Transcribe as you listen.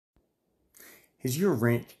Has your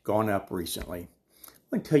rent gone up recently? I'm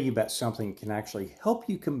going to tell you about something that can actually help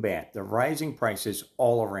you combat the rising prices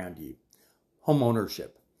all around you. Home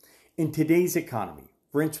ownership. In today's economy,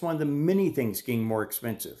 rent's one of the many things getting more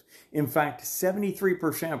expensive. In fact,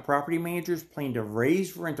 73% of property managers plan to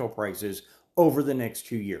raise rental prices over the next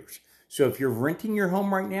 2 years. So if you're renting your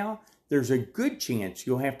home right now, there's a good chance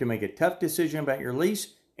you'll have to make a tough decision about your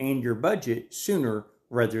lease and your budget sooner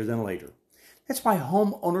rather than later. That's why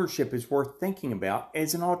home ownership is worth thinking about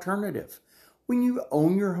as an alternative. When you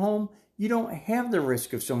own your home, you don't have the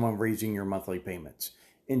risk of someone raising your monthly payments.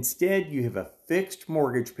 Instead, you have a fixed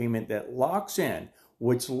mortgage payment that locks in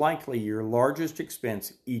what's likely your largest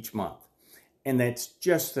expense each month. And that's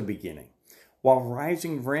just the beginning. While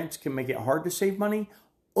rising rents can make it hard to save money,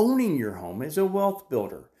 owning your home is a wealth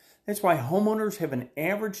builder. That's why homeowners have an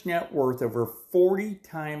average net worth over 40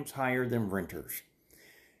 times higher than renters.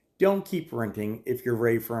 Don't keep renting if you're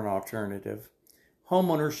ready for an alternative.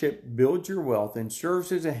 Homeownership builds your wealth and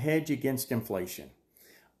serves as a hedge against inflation.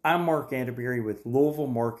 I'm Mark Atterbury with Louisville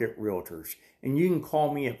Market Realtors, and you can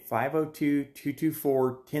call me at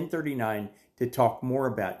 502-224-1039 to talk more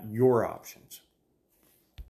about your options.